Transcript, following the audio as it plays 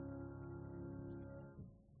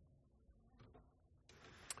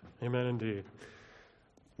Amen indeed.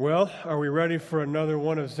 Well, are we ready for another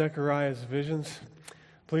one of Zechariah's visions?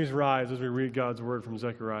 Please rise as we read God's word from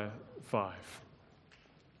Zechariah 5.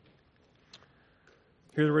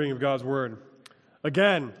 Hear the reading of God's word.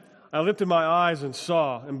 Again, I lifted my eyes and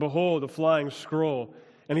saw, and behold, a flying scroll.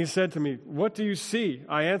 And he said to me, "What do you see?"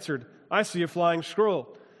 I answered, "I see a flying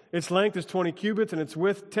scroll. Its length is 20 cubits, and its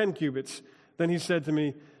width 10 cubits. Then he said to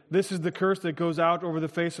me, "This is the curse that goes out over the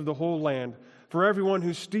face of the whole land. For everyone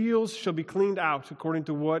who steals shall be cleaned out according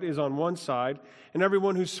to what is on one side, and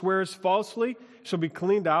everyone who swears falsely shall be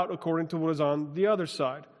cleaned out according to what is on the other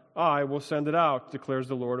side. I will send it out, declares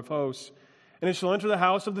the Lord of hosts. And it shall enter the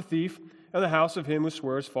house of the thief and the house of him who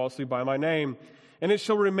swears falsely by my name. And it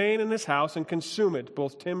shall remain in his house and consume it,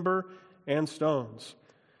 both timber and stones."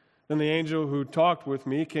 Then the angel who talked with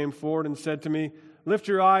me came forward and said to me, "Lift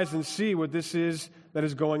your eyes and see what this is that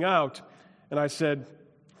is going out." And I said,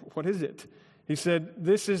 "What is it?" He said,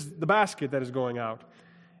 "This is the basket that is going out."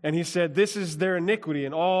 And he said, "This is their iniquity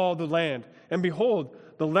in all the land." And behold,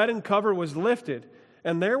 the leaden cover was lifted,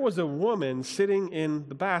 and there was a woman sitting in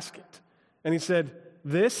the basket. And he said,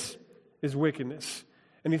 "This is wickedness."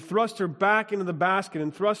 And he thrust her back into the basket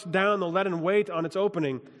and thrust down the leaden weight on its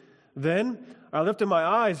opening. Then I lifted my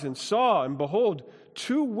eyes and saw, and behold,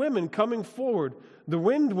 two women coming forward. The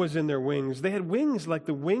wind was in their wings. They had wings like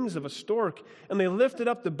the wings of a stork, and they lifted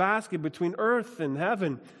up the basket between earth and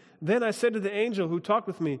heaven. Then I said to the angel who talked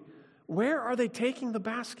with me, "Where are they taking the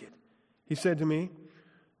basket?" He said to me,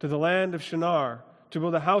 "To the land of Shinar, to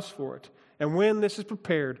build a house for it. And when this is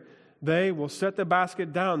prepared, they will set the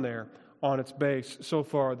basket down there on its base." So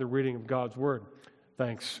far, the reading of God's word.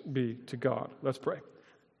 Thanks be to God. Let's pray.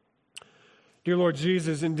 Dear Lord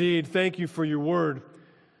Jesus, indeed, thank you for your word.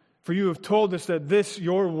 For you have told us that this,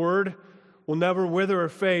 your word, will never wither or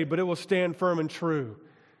fade, but it will stand firm and true.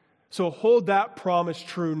 So hold that promise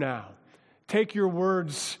true now. Take your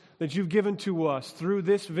words that you've given to us through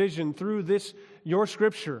this vision, through this, your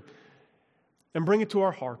scripture, and bring it to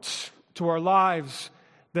our hearts, to our lives,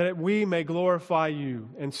 that we may glorify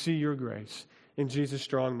you and see your grace. In Jesus'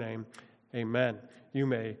 strong name, amen. You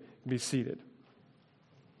may be seated.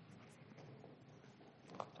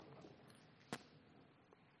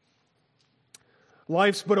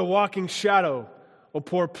 Life's but a walking shadow, a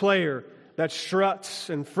poor player that struts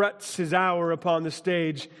and frets his hour upon the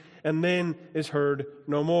stage and then is heard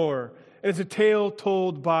no more. It's a tale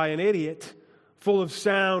told by an idiot, full of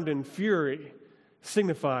sound and fury,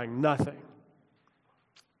 signifying nothing.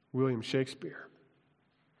 William Shakespeare.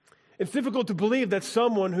 It's difficult to believe that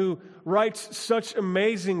someone who writes such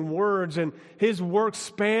amazing words and his work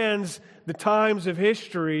spans the times of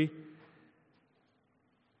history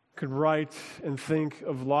could write and think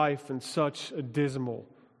of life in such a dismal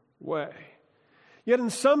way. Yet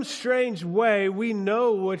in some strange way, we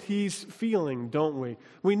know what he's feeling, don't we?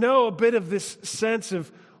 We know a bit of this sense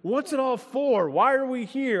of, what's it all for? Why are we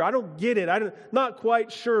here? I don't get it. I'm not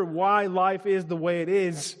quite sure why life is the way it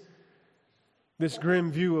is. This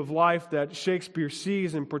grim view of life that Shakespeare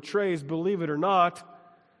sees and portrays, believe it or not,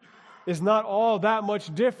 is not all that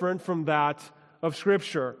much different from that of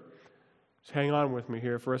Scripture. Just hang on with me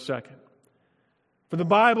here for a second. For the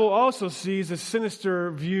Bible also sees a sinister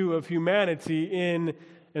view of humanity in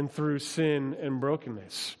and through sin and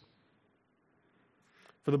brokenness.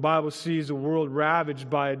 For the Bible sees a world ravaged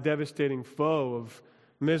by a devastating foe of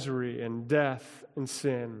misery and death and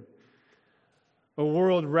sin. A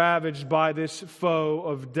world ravaged by this foe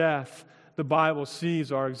of death. The Bible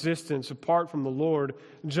sees our existence apart from the Lord,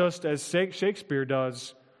 just as Shakespeare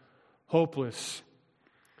does, hopeless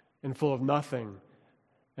and full of nothing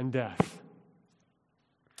and death.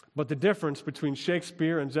 But the difference between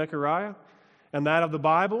Shakespeare and Zechariah and that of the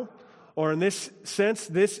Bible, or in this sense,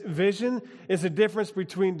 this vision, is a difference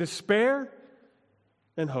between despair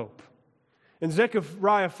and hope. In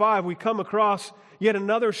Zechariah 5, we come across yet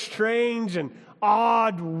another strange and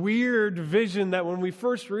odd, weird vision that when we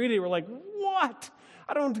first read it, we're like, what?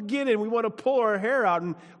 I don't get it. We want to pull our hair out,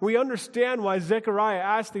 and we understand why Zechariah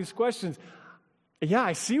asked these questions. Yeah,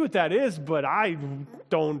 I see what that is, but I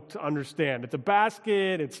don't understand. It's a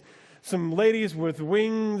basket, it's some ladies with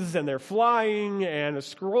wings, and they're flying, and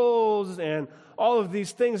scrolls, and all of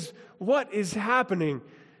these things. What is happening?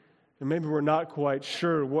 And maybe we're not quite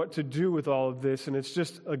sure what to do with all of this, and it's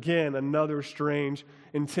just, again, another strange,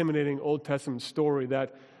 intimidating Old Testament story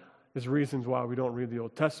that is reasons why we don't read the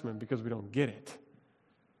Old Testament, because we don't get it.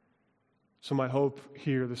 So my hope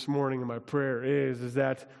here this morning and my prayer is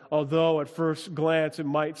that although at first glance it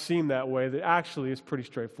might seem that way, that actually is pretty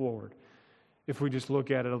straightforward if we just look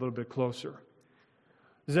at it a little bit closer.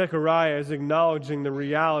 Zechariah is acknowledging the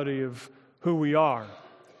reality of who we are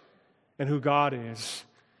and who God is.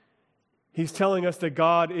 He's telling us that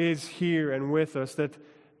God is here and with us, that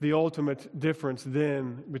the ultimate difference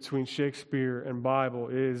then between Shakespeare and Bible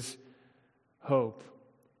is hope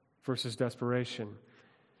versus desperation.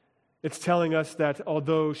 It's telling us that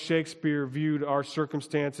although Shakespeare viewed our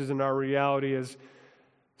circumstances and our reality as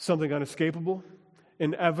something unescapable,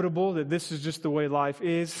 inevitable, that this is just the way life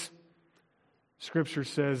is, Scripture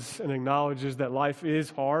says and acknowledges that life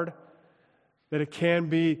is hard, that it can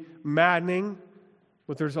be maddening,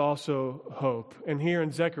 but there's also hope. And here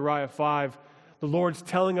in Zechariah 5, the Lord's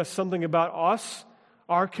telling us something about us,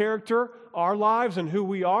 our character, our lives, and who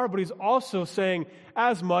we are, but He's also saying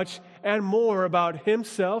as much and more about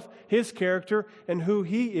Himself, His character, and who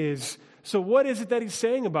He is. So what is it that He's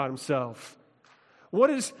saying about Himself? What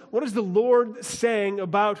is the Lord saying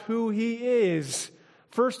about who He is?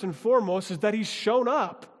 First and foremost is that He's shown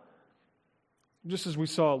up. Just as we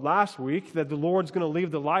saw last week, that the Lord's going to leave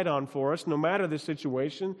the light on for us no matter the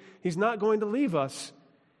situation. He's not going to leave us.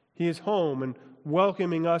 He is home and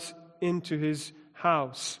welcoming us into His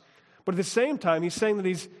house. But at the same time, He's saying that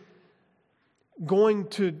He's going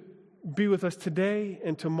to be with us today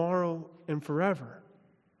and tomorrow and forever.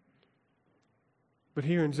 But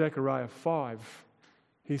here in Zechariah 5,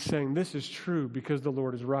 He's saying this is true because the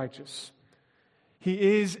Lord is righteous.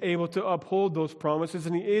 He is able to uphold those promises,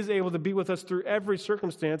 and He is able to be with us through every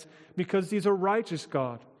circumstance because He's a righteous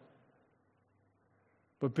God.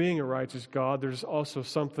 But being a righteous God, there's also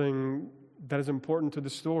something that is important to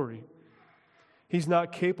the story. He's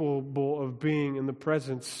not capable of being in the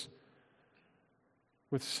presence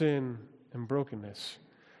with sin and brokenness.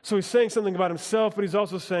 So He's saying something about Himself, but He's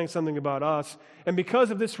also saying something about us. And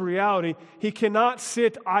because of this reality, He cannot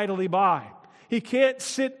sit idly by. He can't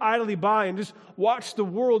sit idly by and just watch the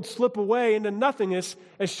world slip away into nothingness,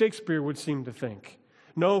 as Shakespeare would seem to think.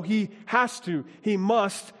 No, He has to, He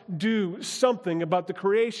must do something about the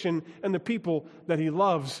creation and the people that He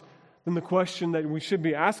loves. Then the question that we should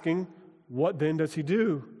be asking, what then does He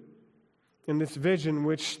do? In this vision,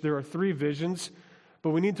 which there are 3 visions,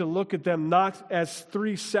 but we need to look at them not as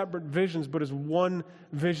 3 separate visions, but as one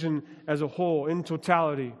vision as a whole, in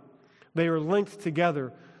totality. They are linked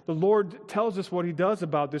together. The Lord tells us what He does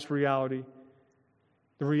about this reality,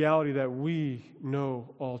 the reality that we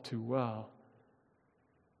know all too well.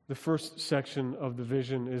 The first section of the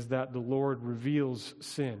vision is that the Lord reveals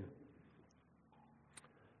sin.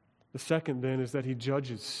 The second then is that He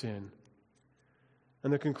judges sin.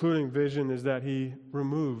 And the concluding vision is that He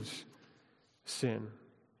removes sin.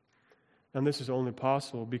 And this is only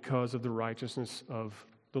possible because of the righteousness of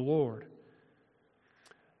the Lord.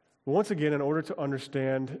 But once again, in order to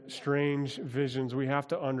understand strange visions, we have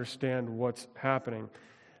to understand what's happening.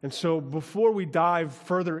 And so before we dive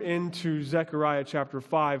further into Zechariah chapter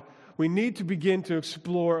 5, we need to begin to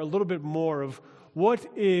explore a little bit more of what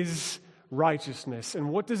is righteousness and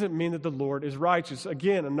what does it mean that the Lord is righteous.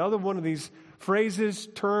 Again, another one of these phrases,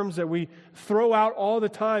 terms that we throw out all the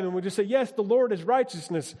time, and we just say, yes, the Lord is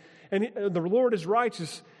righteousness, and the Lord is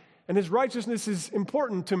righteous, and His righteousness is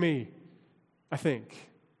important to me, I think.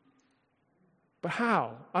 But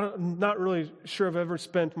how? I'm not really sure I've ever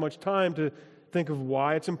spent much time to think of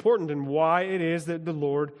why it's important and why it is that the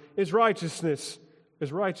Lord is righteous.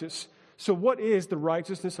 So what is the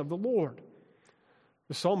righteousness of the Lord?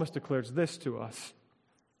 The psalmist declares this to us.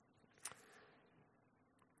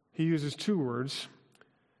 He uses 2 words.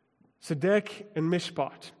 Tzedek and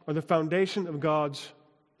Mishpat are the foundation of God's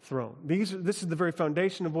throne. This is the very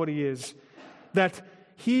foundation of what He is. That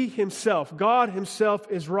He Himself, God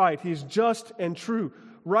Himself, is right. He is just and true.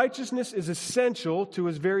 Righteousness is essential to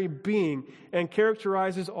His very being and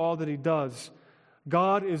characterizes all that He does.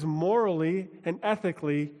 God is morally and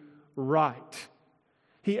ethically right.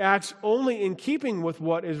 He acts only in keeping with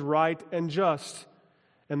what is right and just.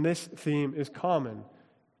 And this theme is common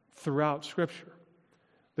throughout Scripture.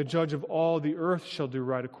 The judge of all the earth shall do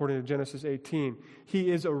right, according to Genesis 18.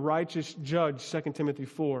 He is a righteous judge, 2 Timothy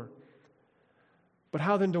 4. But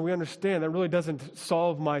how then do we understand? That really doesn't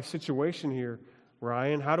solve my situation here,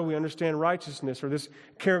 Ryan. How do we understand righteousness or this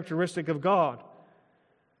characteristic of God?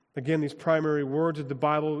 Again, these primary words that the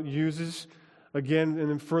Bible uses, again, and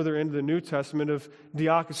then further into the New Testament of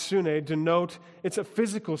diakosune, denote it's a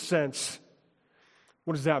physical sense.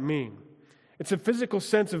 What does that mean? It's a physical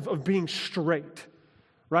sense of being straight,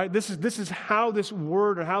 right? This is how this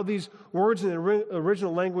word, or how these words in the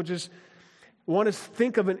original languages want to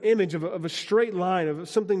think of an image of a straight line, of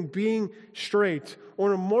something being straight, or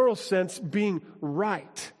in a moral sense, being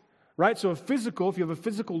right. Right? So if you have a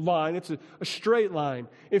physical line, it's a straight line.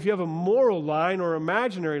 If you have a moral line or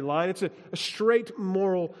imaginary line, it's a straight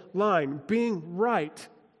moral line. Being right.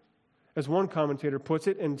 as one commentator puts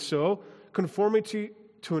it, and so conformity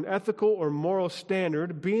to an ethical or moral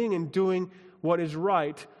standard, being and doing what is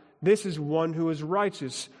right, this is one who is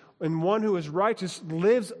righteous. And one who is righteous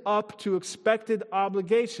lives up to expected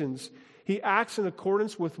obligations. He acts in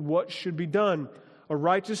accordance with what should be done. A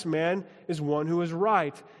righteous man is one who is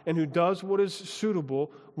right and who does what is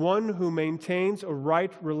suitable, one who maintains a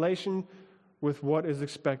right relation with what is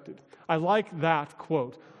expected. I like that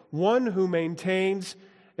quote. One who maintains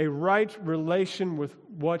a right relation with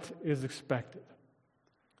what is expected.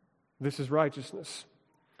 This is righteousness.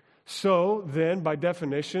 So then, by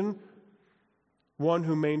definition, one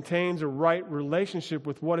who maintains a right relationship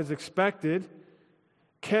with what is expected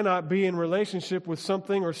cannot be in relationship with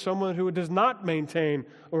something or someone who does not maintain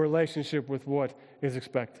a relationship with what is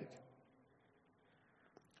expected.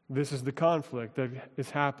 This is the conflict that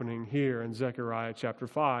is happening here in Zechariah chapter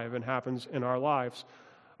 5 and happens in our lives.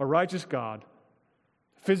 A righteous God,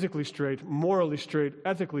 physically straight, morally straight,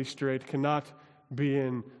 ethically straight, cannot be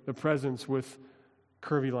in the presence with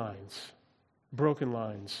curvy lines, broken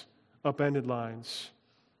lines, upended lines.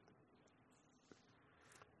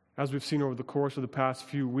 As we've seen over the course of the past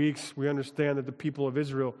few weeks, we understand that the people of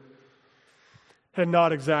Israel had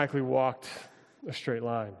not exactly walked a straight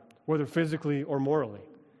line, whether physically or morally.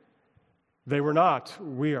 They were not,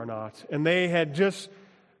 we are not. And they had just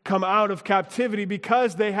come out of captivity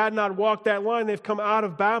because they had not walked that line. They've come out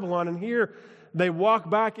of Babylon, and here they walk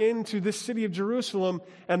back into this city of Jerusalem,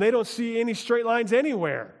 and they don't see any straight lines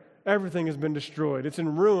anywhere. Everything has been destroyed. It's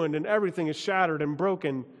in ruin, and everything is shattered and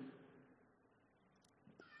broken.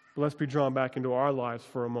 But let's be drawn back into our lives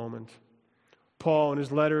for a moment. Paul, in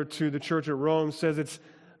his letter to the church at Rome, says it's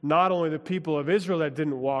not only the people of Israel that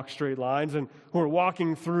didn't walk straight lines and who are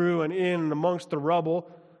walking through and in and amongst the rubble,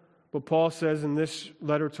 but Paul says in this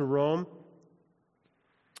letter to Rome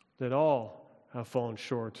that all have fallen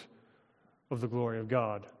short of the glory of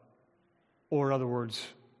God. Or in other words,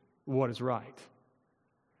 what is right.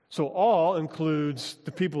 So all includes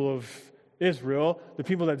the people of Israel, the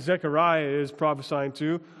people that Zechariah is prophesying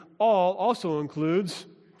to. All also includes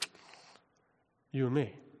you and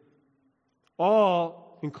me.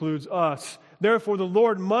 All includes us. Therefore, the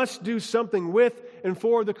Lord must do something with and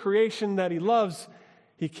for the creation that He loves.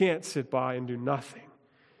 He can't sit by and do nothing.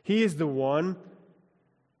 He is the one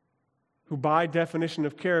who, by definition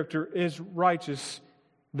of character, is righteous.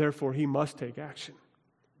 Therefore, He must take action.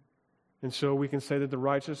 And so we can say that the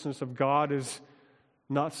righteousness of God is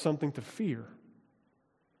not something to fear,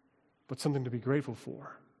 but something to be grateful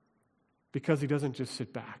for. Because He doesn't just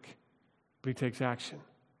sit back, but He takes action.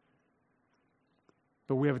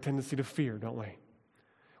 But we have a tendency to fear, don't we?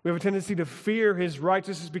 We have a tendency to fear His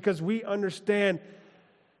righteousness because we understand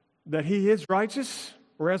that He is righteous,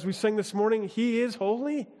 or as we sang this morning, He is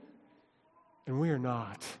holy, and we are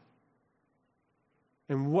not.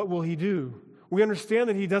 And what will He do? We understand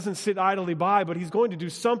that He doesn't sit idly by, but He's going to do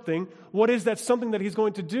something. What is that something that He's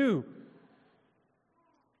going to do?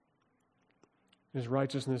 His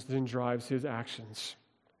righteousness then drives His actions.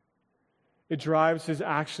 It drives His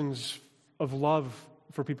actions of love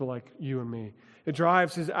for people like you and me. It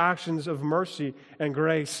drives His actions of mercy and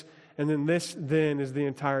grace. And then this then is the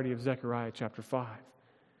entirety of Zechariah chapter 5.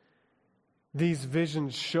 These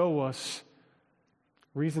visions show us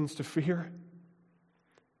reasons to fear,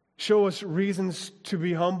 show us reasons to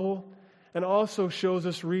be humble, and also shows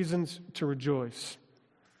us reasons to rejoice.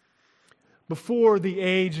 Before the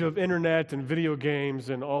age of internet and video games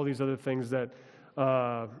and all these other things that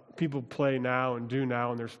people play now and do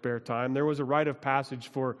now in their spare time, there was a rite of passage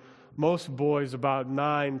for most boys about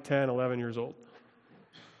 9, 10, 11 years old.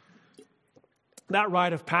 That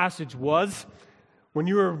rite of passage was when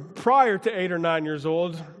you were prior to 8 or 9 years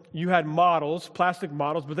old, you had models, plastic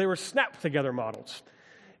models, but they were snap-together models.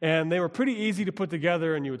 And they were pretty easy to put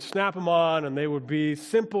together, and you would snap them on, and they would be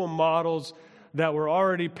simple models that were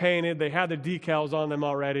already painted. They had the decals on them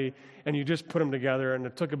already, and you just put them together, and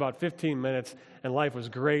it took about 15 minutes, and life was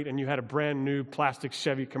great, and you had a brand new plastic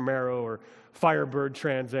Chevy Camaro or Firebird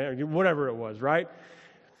Trans Am, whatever it was, right?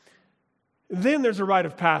 Then there's a rite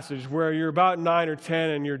of passage where you're about 9 or 10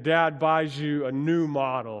 and your dad buys you a new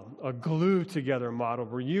model, a glue-together model,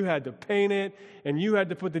 where you had to paint it and you had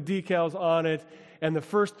to put the decals on it, and the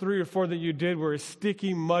first 3 or 4 that you did were a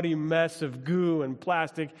sticky, muddy mess of goo and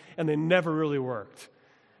plastic, and they never really worked.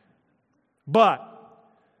 But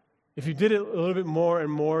if you did it a little bit more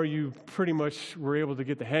and more, you pretty much were able to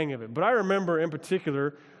get the hang of it. But I remember in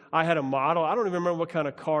particular, I had a model. I don't even remember what kind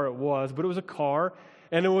of car it was, but it was a car,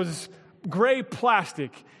 and it was gray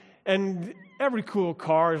plastic. And every cool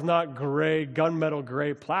car is not gray, gunmetal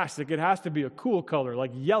gray plastic. It has to be a cool color,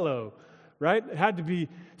 like yellow, right? It had to be.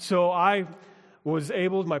 So I was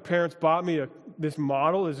able, my parents bought me this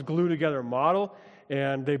model, this glue-together model,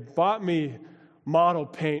 and they bought me model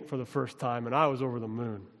paint for the first time, and I was over the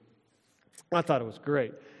moon. I thought it was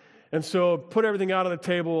great. And so put everything out on the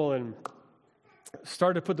table and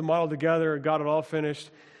started to put the model together and got it all finished.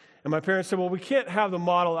 And my parents said, well, we can't have the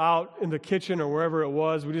model out in the kitchen or wherever it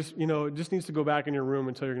was. We just, it just needs to go back in your room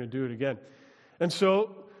until you're going to do it again. And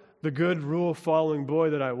so the good rule-following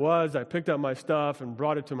boy that I was, I picked up my stuff and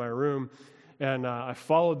brought it to my room. And I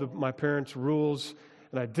followed my parents' rules,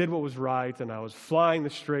 and I did what was right, and I was flying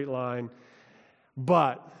the straight line.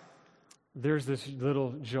 But there's this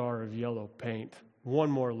little jar of yellow paint.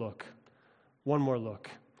 One more look.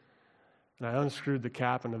 And I unscrewed the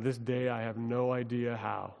cap, and to this day, I have no idea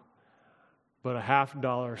how. But a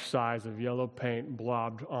 $50 size of yellow paint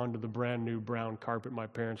blobbed onto the brand new brown carpet my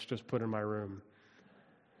parents just put in my room.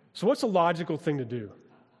 So what's a logical thing to do?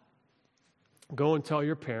 Go and tell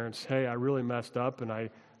your parents, hey, I really messed up, and I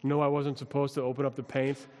know I wasn't supposed to open up the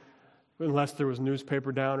paint unless there was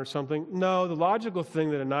newspaper down or something. No, the logical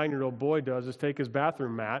thing that a 9-year-old boy does is take his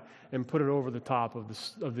bathroom mat and put it over the top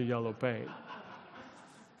of the yellow paint.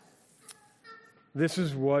 This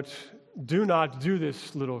is what, do not do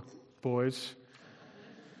this, little boys.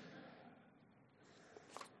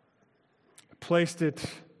 Placed it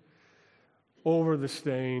over the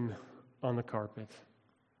stain on the carpet.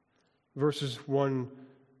 Verses 1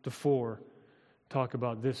 to 4 talk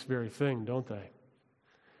about this very thing, don't they?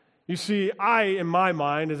 You see, in my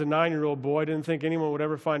mind, as a 9-year-old boy, didn't think anyone would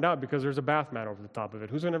ever find out because there's a bath mat over the top of it.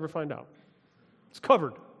 Who's going to ever find out? It's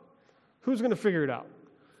covered. Who's going to figure it out?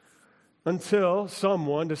 Until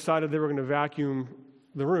someone decided they were going to vacuum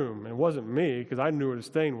the room. And it wasn't me, because I knew where the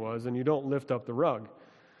stain was, and you don't lift up the rug.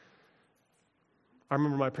 I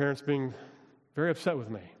remember my parents being very upset with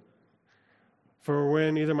me. For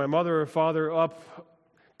when either my mother or father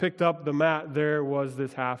picked up the mat, there was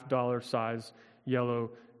this $50 size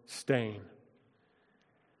yellow stain.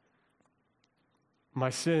 My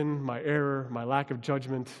sin, my error, my lack of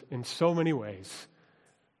judgment in so many ways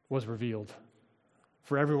was revealed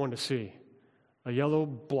for everyone to see. A yellow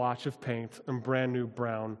blotch of paint and brand new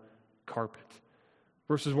brown carpet.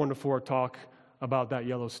 Verses 1 to 4 talk about that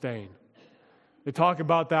yellow stain. They talk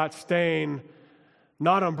about that stain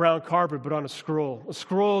not on brown carpet, but on a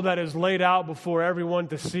scroll that is laid out before everyone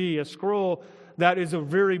to see, a scroll that is a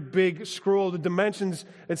very big scroll. The dimensions,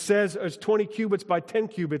 it says, is 20 cubits by 10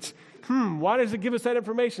 cubits. Why does it give us that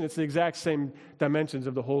information? It's the exact same dimensions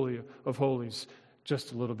of the Holy of Holies.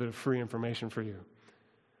 Just a little bit of free information for you.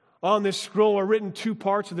 On this scroll are written 2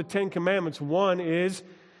 parts of the 10 Commandments. One is,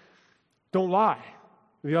 don't lie.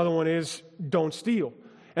 The other one is, don't steal.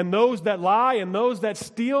 And those that lie and those that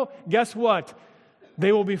steal, guess what?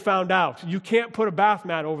 They will be found out. You can't put a bath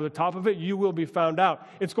mat over the top of it. You will be found out.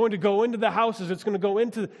 It's going to go into the houses. It's going to go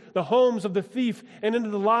into the homes of the thief and into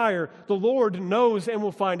the liar. The Lord knows and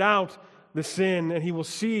will find out the sin, and He will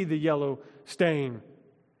see the yellow stain.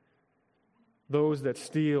 Those that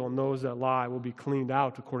steal and those that lie will be cleaned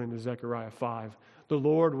out, according to Zechariah 5. The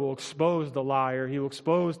Lord will expose the liar. He will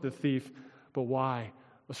expose the thief. But why?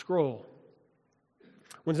 A scroll.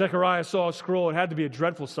 When Zechariah saw a scroll, it had to be a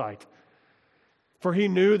dreadful sight. For he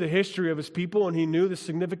knew the history of his people, and he knew the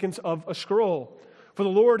significance of a scroll. For the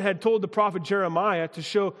Lord had told the prophet Jeremiah to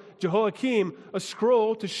show Jehoiakim a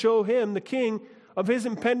scroll to show him, the king, of his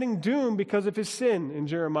impending doom because of his sin, in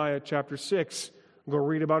Jeremiah chapter 6. Go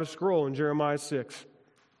read about a scroll in Jeremiah 6.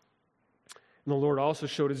 And the Lord also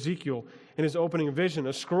showed Ezekiel in his opening vision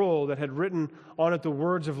a scroll that had written on it the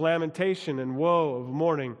words of lamentation and woe, of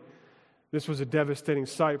mourning. This was a devastating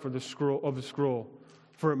sight for the scroll,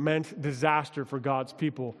 for it meant disaster for God's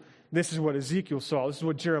people. This is what Ezekiel saw. This is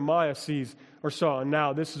what Jeremiah sees or saw. And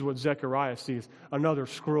now this is what Zechariah sees. Another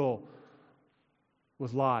scroll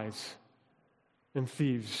with lies and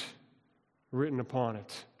thieves written upon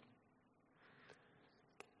it.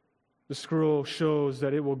 The scroll shows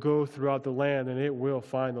that it will go throughout the land, and it will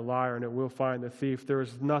find the liar, and it will find the thief. There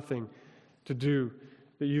is nothing to do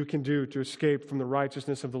that you can do to escape from the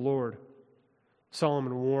righteousness of the Lord.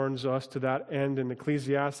 Solomon warns us to that end in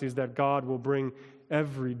Ecclesiastes that God will bring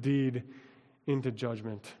every deed into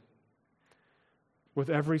judgment. With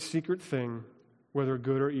every secret thing, whether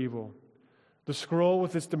good or evil. The scroll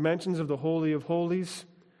with its dimensions of the Holy of Holies,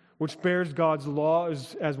 which bears God's law,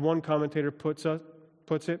 as one commentator puts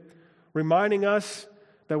it, reminding us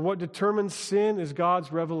that what determines sin is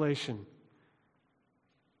God's revelation.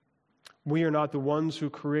 We are not the ones who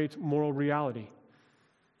create moral reality.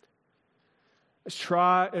 As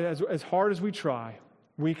hard as we try,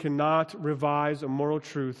 we cannot revise a moral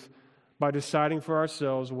truth by deciding for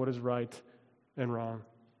ourselves what is right and wrong.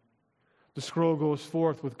 The scroll goes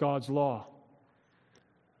forth with God's law,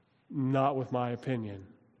 not with my opinion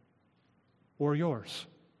or yours,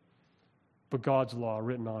 but God's law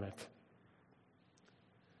written on it.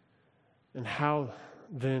 And how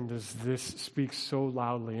then does this speak so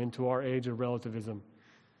loudly into our age of relativism,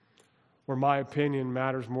 where my opinion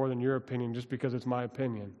matters more than your opinion just because it's my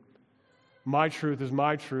opinion? My truth is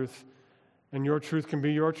my truth, and your truth can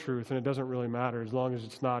be your truth, and it doesn't really matter as long as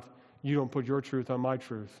it's not, you don't put your truth on my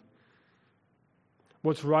truth.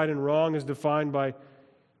 What's right and wrong is defined by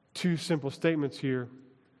two simple statements here.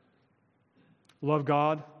 Love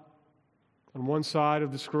God on one side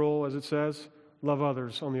of the scroll, as it says. Love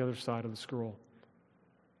others on the other side of the scroll.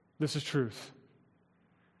 This is truth.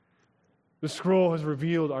 The scroll has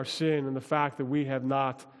revealed our sin and the fact that we have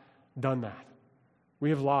not done that. We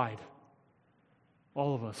have lied.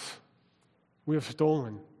 All of us. We have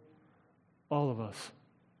stolen. All of us.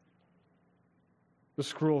 The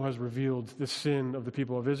scroll has revealed the sin of the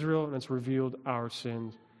people of Israel, and it's revealed our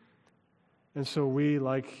sins. And so we,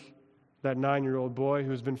 like that 9-year-old boy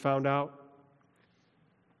who's been found out,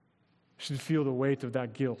 should feel the weight of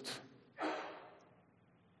that guilt.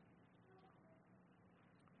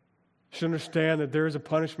 Should understand that there is a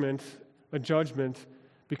punishment, a judgment,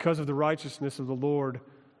 because of the righteousness of the Lord,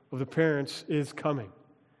 of the parents, is coming.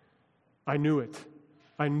 I knew it.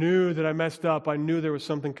 I knew that I messed up. I knew there was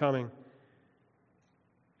something coming.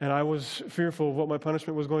 And I was fearful of what my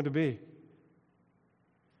punishment was going to be.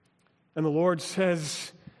 And the Lord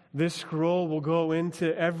says, this scroll will go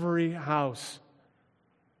into every house,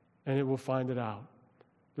 and it will find it out.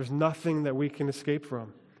 There's nothing that we can escape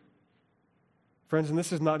from. Friends, and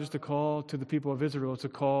this is not just a call to the people of Israel, it's a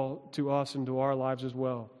call to us and to our lives as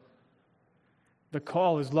well. The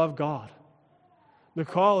call is love God. The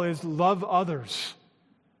call is love others.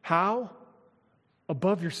 How?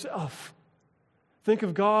 Above yourself. Think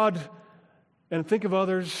of God and think of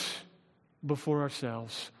others before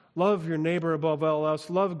ourselves. Love your neighbor above all else.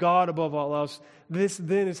 Love God above all else. This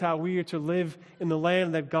then is how we are to live in the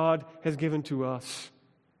land that God has given to us.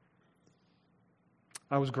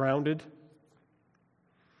 I was grounded.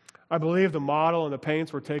 I believe the model and the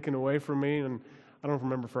paints were taken away from me, and I don't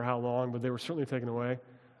remember for how long, but they were certainly taken away.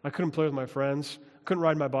 I couldn't play with my friends. Couldn't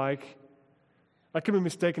ride my bike. I could be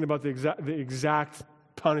mistaken about the exact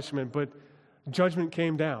punishment, but judgment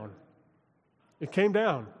came down. It came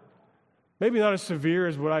down. Maybe not as severe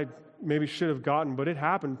as what I maybe should have gotten, but it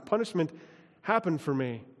happened. Punishment happened for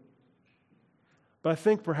me. But I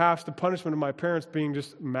think perhaps the punishment of my parents being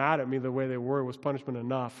just mad at me the way they were was punishment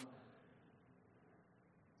enough.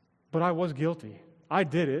 But I was guilty. I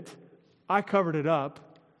did it. I covered it up,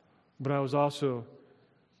 but I was also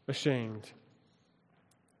ashamed.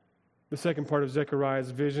 The second part of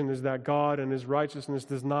Zechariah's vision is that God and His righteousness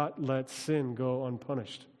does not let sin go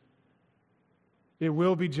unpunished. It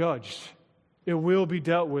will be judged. It will be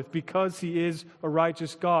dealt with because He is a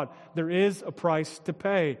righteous God. There is a price to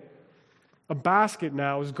pay. A basket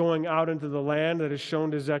now is going out into the land that is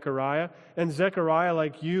shown to Zechariah, and Zechariah,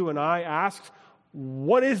 like you and I, asks,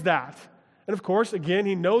 what is that? And of course, again,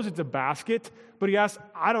 he knows it's a basket, but he asks,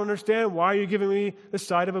 I don't understand. Why are you giving me the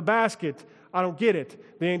side of a basket? I don't get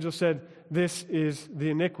it. The angel said, this is the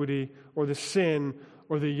iniquity or the sin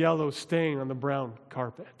or the yellow stain on the brown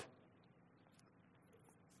carpet.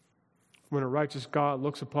 When a righteous God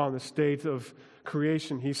looks upon the state of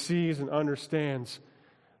creation, He sees and understands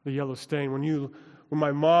the yellow stain. When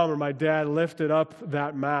my mom or my dad lifted up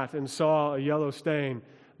that mat and saw a yellow stain,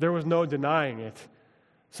 there was no denying it.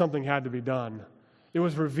 Something had to be done. It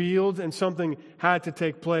was revealed and something had to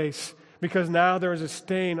take place because now there is a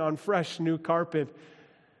stain on fresh new carpet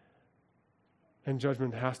and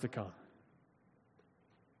judgment has to come.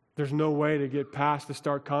 There's no way to get past the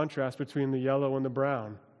stark contrast between the yellow and the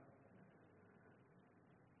brown.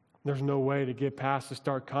 There's no way to get past the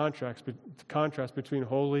stark contrast between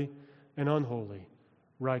holy and unholy,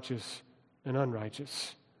 righteous and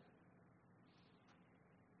unrighteous.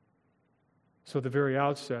 So at the very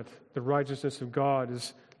outset, the righteousness of God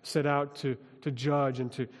is set out to judge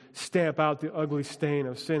and to stamp out the ugly stain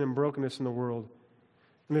of sin and brokenness in the world.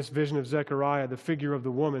 In this vision of Zechariah, the figure of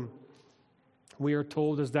the woman, we are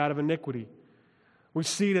told is that of iniquity. We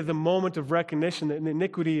see it at the moment of recognition that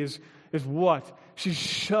iniquity is what? She's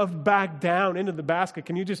shoved back down into the basket.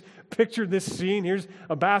 Can you just picture this scene? Here's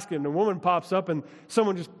a basket and a woman pops up and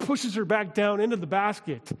someone just pushes her back down into the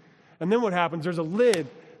basket. And then what happens? There's a lid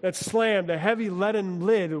that's slammed, a heavy leaden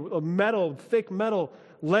lid, a thick metal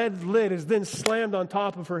lead lid is then slammed on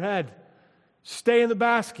top of her head. Stay in the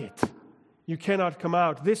basket. You cannot come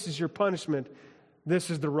out. This is your punishment. This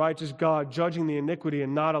is the righteous God judging the iniquity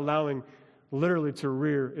and not allowing literally to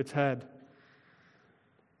rear its head.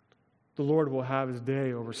 The Lord will have his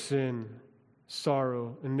day over sin,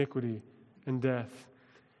 sorrow, iniquity, and death.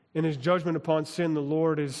 In his judgment upon sin, the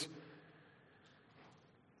Lord is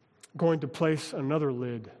going to place another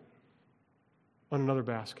lid on another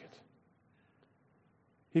basket.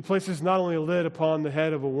 He places not only a lid upon the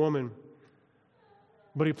head of a woman,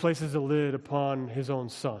 but he places a lid upon his own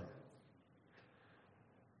son.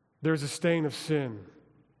 There's a stain of sin,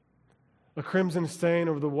 a crimson stain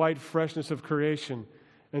over the white freshness of creation,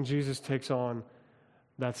 and Jesus takes on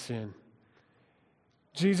that sin.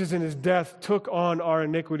 Jesus in his death took on our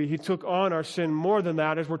iniquity. He took on our sin. More than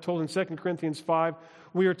that, as we're told in 2 Corinthians 5,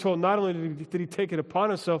 we are told not only did he take it upon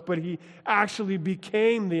himself, but he actually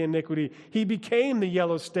became the iniquity. He became the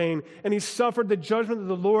yellow stain, and he suffered the judgment that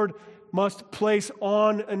the Lord must place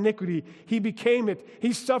on iniquity. He became it.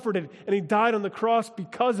 He suffered it, and he died on the cross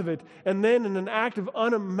because of it. And then in an act of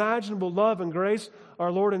unimaginable love and grace,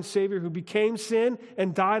 our Lord and Savior, who became sin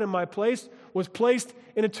and died in my place, was placed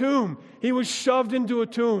in a tomb. He was shoved into a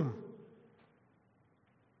tomb.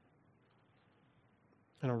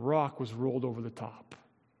 And a rock was rolled over the top.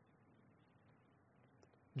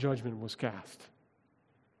 Judgment was cast.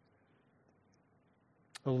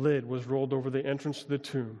 A lid was rolled over the entrance to the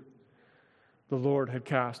tomb. The Lord had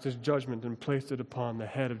cast his judgment and placed it upon the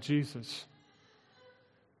head of Jesus,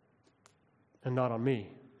 and not on me.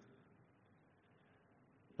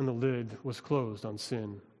 And the lid was closed on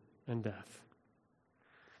sin and death.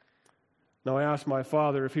 Now I asked my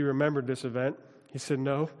father if he remembered this event. He said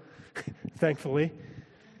no, thankfully.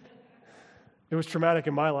 It was traumatic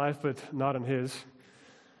in my life, but not in his.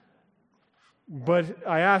 But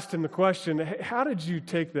I asked him the question, how did you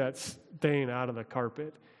take that stain out of the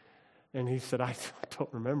carpet? And he said, I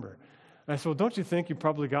don't remember. And I said, well, don't you think you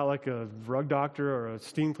probably got like a rug doctor or a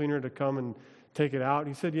steam cleaner to come and take it out?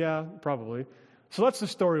 He said, yeah, probably. So that's the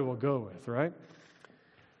story we'll go with, right?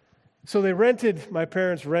 So my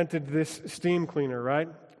parents rented this steam cleaner, right?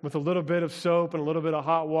 With a little bit of soap and a little bit of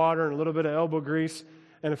hot water and a little bit of elbow grease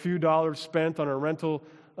and a few dollars spent on a rental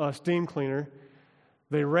steam cleaner.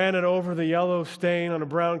 They ran it over the yellow stain on a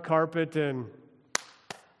brown carpet, and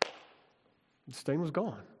the stain was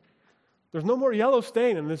gone. There's no more yellow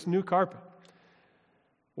stain in this new carpet.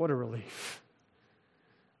 What a relief.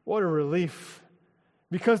 What a relief.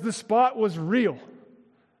 Because the spot was real.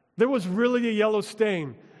 There was really a yellow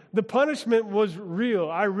stain. The punishment was real.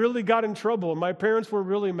 I really got in trouble, and my parents were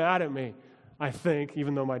really mad at me, I think,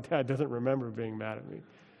 even though my dad doesn't remember being mad at me.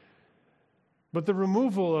 But the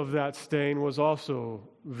removal of that stain was also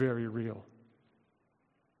very real.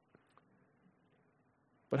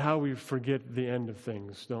 But how we forget the end of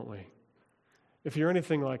things, don't we? If you're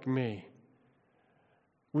anything like me,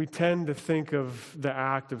 we tend to think of the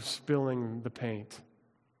act of spilling the paint,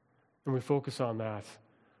 and we focus on that.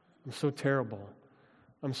 I'm so terrible.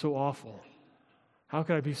 I'm so awful. How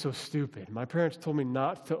could I be so stupid? My parents told me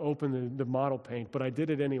not to open the model paint, but I did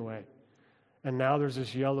it anyway. And now there's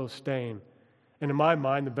this yellow stain. And in my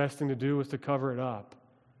mind, the best thing to do was to cover it up.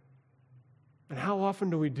 And how often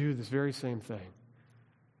do we do this very same thing?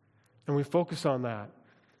 And we focus on that.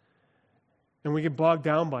 And we get bogged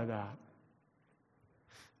down by that.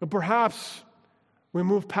 But perhaps we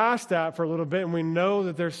move past that for a little bit and we know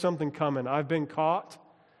that there's something coming. I've been caught,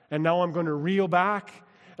 and now I'm going to reel back,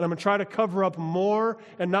 and I'm going to try to cover up more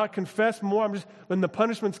and not confess more. When the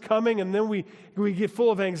punishment's coming, and then we get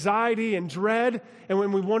full of anxiety and dread, and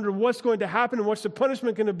when we wonder what's going to happen and what's the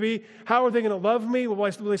punishment going to be, how are they going to love me?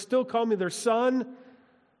 Will they still call me their son?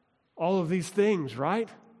 All of these things, right?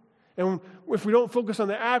 And if we don't focus on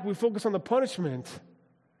the act, we focus on the punishment.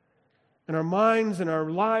 And our minds and our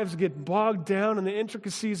lives get bogged down in the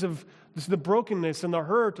intricacies of the brokenness and the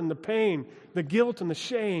hurt and the pain, the guilt and the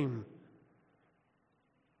shame.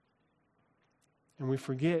 And we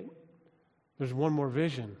forget there's one more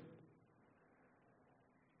vision.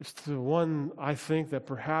 It's the one, I think, that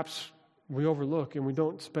perhaps we overlook and we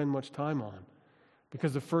don't spend much time on,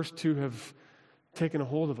 because the first two have taken a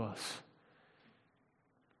hold of us.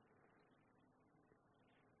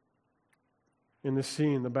 In this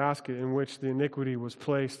scene, the basket in which the iniquity was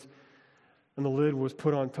placed and the lid was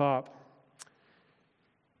put on top,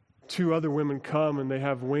 two other women come and they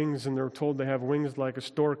have wings, and they're told they have wings like a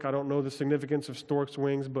stork. I don't know the significance of stork's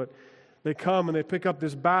wings, but they come and they pick up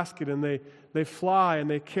this basket and they fly and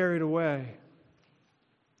they carry it away.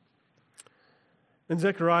 And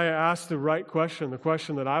Zechariah asked the right question, the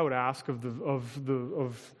question that I would ask of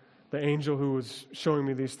the angel who was showing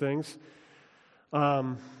me these things.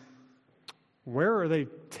 Where are they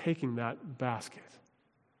taking that basket?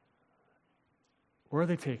 Where are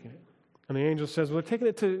they taking it? And the angel says, well, they're taking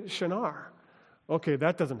it to Shinar. Okay,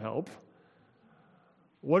 that doesn't help.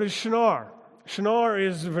 What is Shinar? Shinar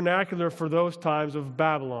is vernacular for those times of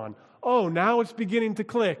Babylon. Oh, now it's beginning to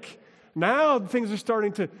click. Now things are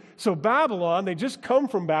starting to... So Babylon, they just come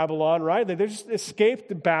from Babylon, right? They just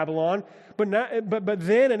escaped Babylon. But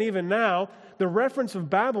then and even now, the reference of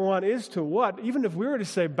Babylon is to what? Even if we were to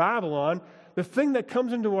say Babylon, the thing that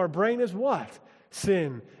comes into our brain is what?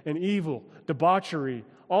 Sin and evil, debauchery,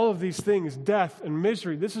 all of these things, death and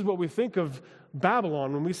misery. This is what we think of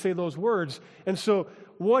Babylon when we say those words. And so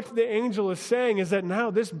what the angel is saying is that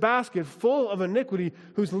now this basket full of iniquity,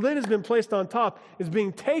 whose lid has been placed on top, is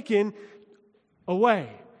being taken away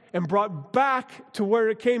and brought back to where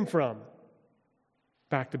it came from,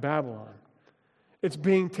 back to Babylon. It's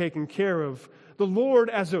being taken care of. The Lord,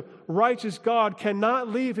 as a righteous God, cannot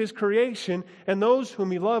leave His creation and those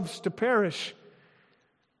whom He loves to perish.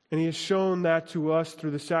 And He has shown that to us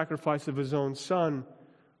through the sacrifice of His own Son,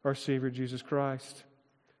 our Savior Jesus Christ.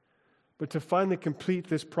 But to finally complete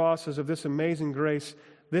this process of this amazing grace,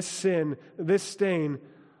 this sin, this stain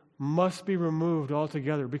must be removed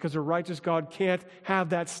altogether, because a righteous God can't have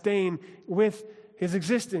that stain with His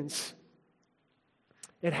existence.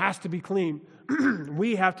 It has to be clean.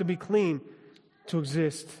 We have to be clean to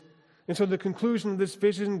exist. And so the conclusion of this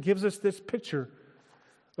vision gives us this picture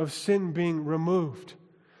of sin being removed,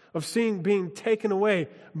 of sin being taken away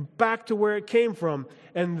back to where it came from.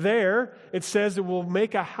 And there it says it will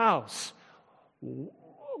make a house.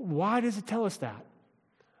 Why does it tell us that?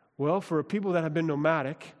 Well, for people that have been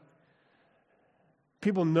nomadic,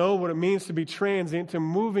 people know what it means to be transient, to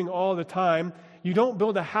moving all the time. You don't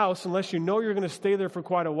build a house unless you know you're going to stay there for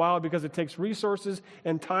quite a while, because it takes resources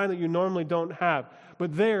and time that you normally don't have.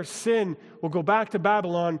 But there, sin will go back to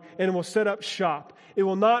Babylon and it will set up shop. It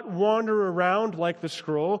will not wander around like the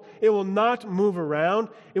scroll. It will not move around.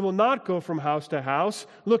 It will not go from house to house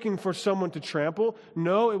looking for someone to trample.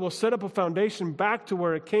 No, it will set up a foundation back to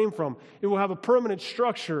where it came from. It will have a permanent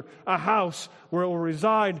structure, a house where it will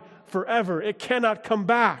reside forever. It cannot come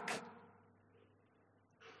back.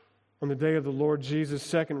 On the day of the Lord Jesus'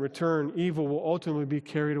 second return, evil will ultimately be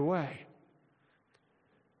carried away.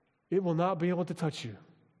 It will not be able to touch you.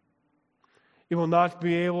 It will not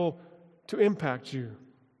be able to impact you.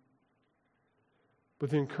 But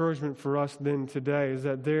the encouragement for us then today is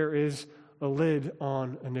that there is a lid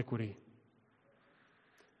on iniquity.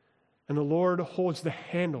 And the Lord holds the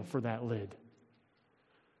handle for that lid.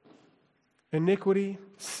 Iniquity,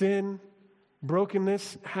 sin,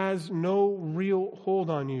 brokenness has no real hold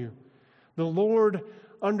on you. The Lord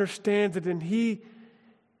understands it, and He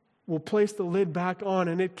will place the lid back on,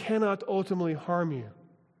 and it cannot ultimately harm you.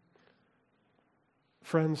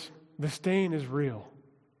 Friends, the stain is real.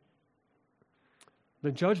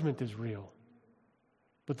 The judgment is real.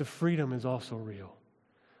 But the freedom is also real.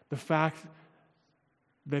 The fact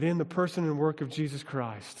that in the person and work of Jesus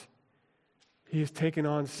Christ, He has taken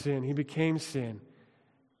on sin. He became sin,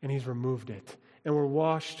 and He's removed it. And we're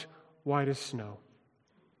washed white as snow.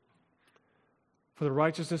 For the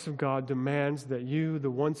righteousness of God demands that you,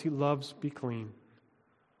 the ones He loves, be clean.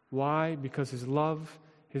 Why? Because His love,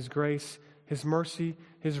 His grace, His mercy,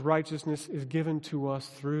 His righteousness is given to us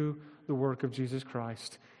through the work of Jesus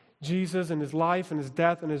Christ. Jesus and His life and His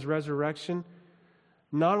death and His resurrection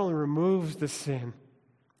not only removes the sin,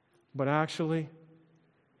 but actually,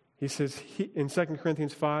 He says in 2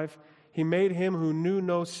 Corinthians 5, He made Him who knew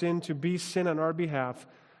no sin to be sin on our behalf,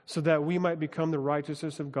 so that we might become the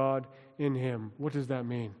righteousness of God in Him. What does that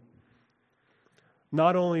mean?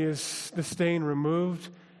 Not only is the stain removed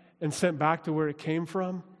and sent back to where it came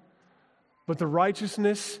from, but the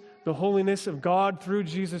righteousness, the holiness of God through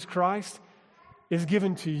Jesus Christ is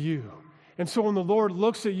given to you. And so when the Lord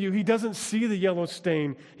looks at you, He doesn't see the yellow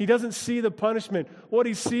stain. He doesn't see the punishment. What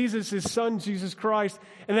He sees is His Son, Jesus Christ.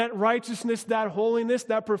 And that righteousness, that holiness,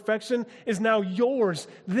 that perfection is now yours.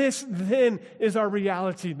 This then is our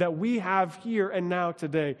reality that we have here and now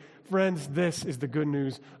today. Friends, this is the good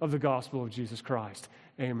news of the gospel of Jesus Christ.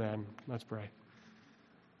 Amen. Let's pray.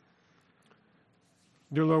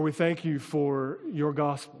 Dear Lord, we thank You for Your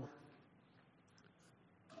gospel.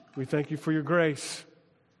 We thank You for Your grace.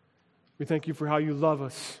 We thank You for how You love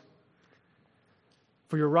us,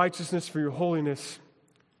 for Your righteousness, for Your holiness,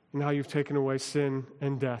 and how You've taken away sin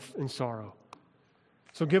and death and sorrow.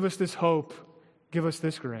 So give us this hope. Give us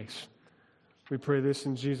this grace. We pray this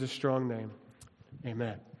in Jesus' strong name.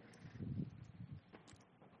 Amen.